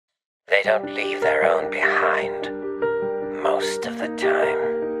They don't leave their own behind. Most of the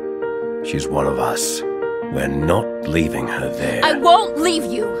time. She's one of us. We're not leaving her there. I won't leave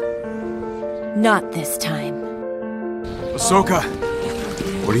you! Not this time. Ahsoka!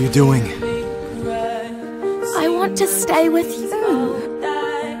 What are you doing? I want to stay with you.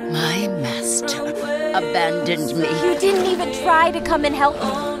 My master abandoned me. You didn't even try to come and help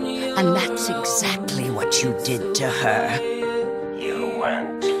me. And that's exactly what you did to her. You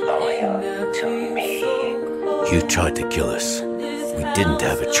weren't loyal to me. You tried to kill us. We didn't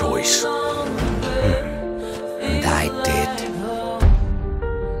have a choice. And I did.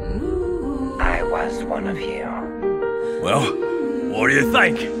 I was one of you. Well, what do you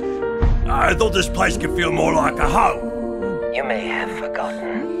think? I thought this place could feel more like a home. You may have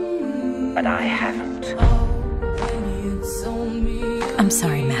forgotten, but I haven't. I'm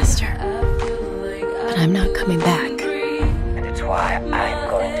sorry, Master. But I'm not coming back. And it's why I'm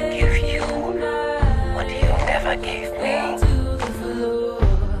going to give you what you never gave me.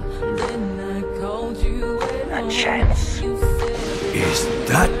 A chance. Is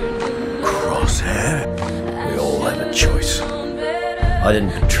that Crosshair? We all have a choice. I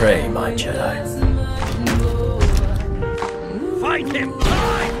didn't betray my Jedi. Fight him!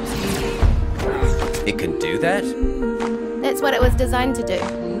 Fight! It can do that? That's what it was designed to do.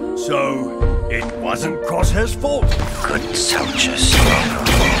 So, it wasn't Crosshair's fault? Good soldiers follow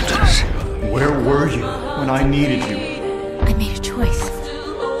orders. Where were you when I needed you? I made a choice.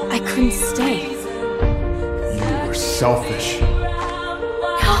 I couldn't stay. You were selfish.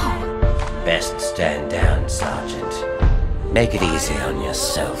 No! Best stand down, Sergeant. Make it easy on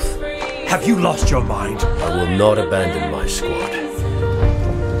yourself. Have you lost your mind? I will not abandon my squad.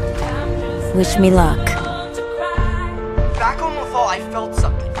 Wish me luck. Back on Lothal, I felt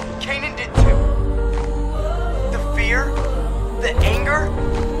something. Kanan did too. The fear, the anger,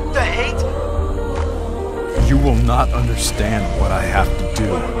 the hate. You will not understand what I have to do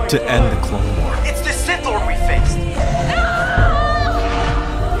to end the Clone War. It's the Sith Lord we faced.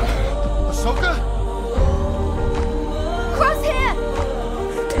 Ahsoka? Crosshair!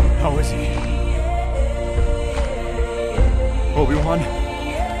 How is he? Obi-Wan?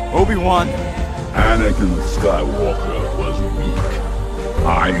 Obi-Wan! Anakin Skywalker was weak.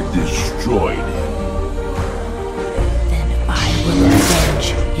 I destroyed him. Then I will avenge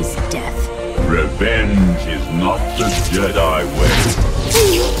his death. Revenge is not the Jedi way.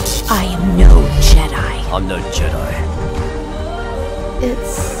 I am no Jedi. I'm no Jedi.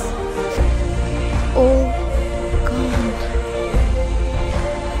 It's all gone.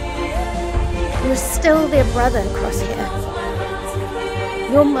 You're still their brother, Crosshair.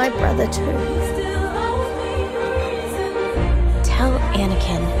 You're my brother too. Tell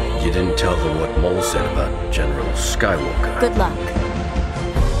Anakin. You didn't tell them what Maul said about General Skywalker. Good luck.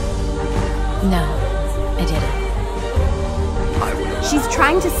 No, I didn't. I will. She's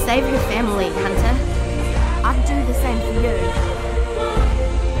trying to save her family, Hunter. I'd do the same for you.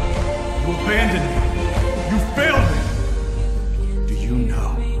 You abandoned me. You failed me. Do you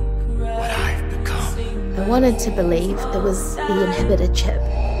know what I've become? I wanted to believe it was the inhibitor chip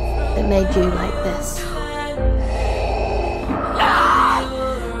that made you like this.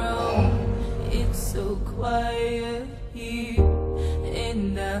 It's so quiet here,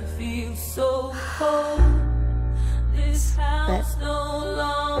 and I feel so cold. This house no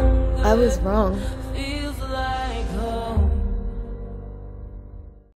longer I was wrong.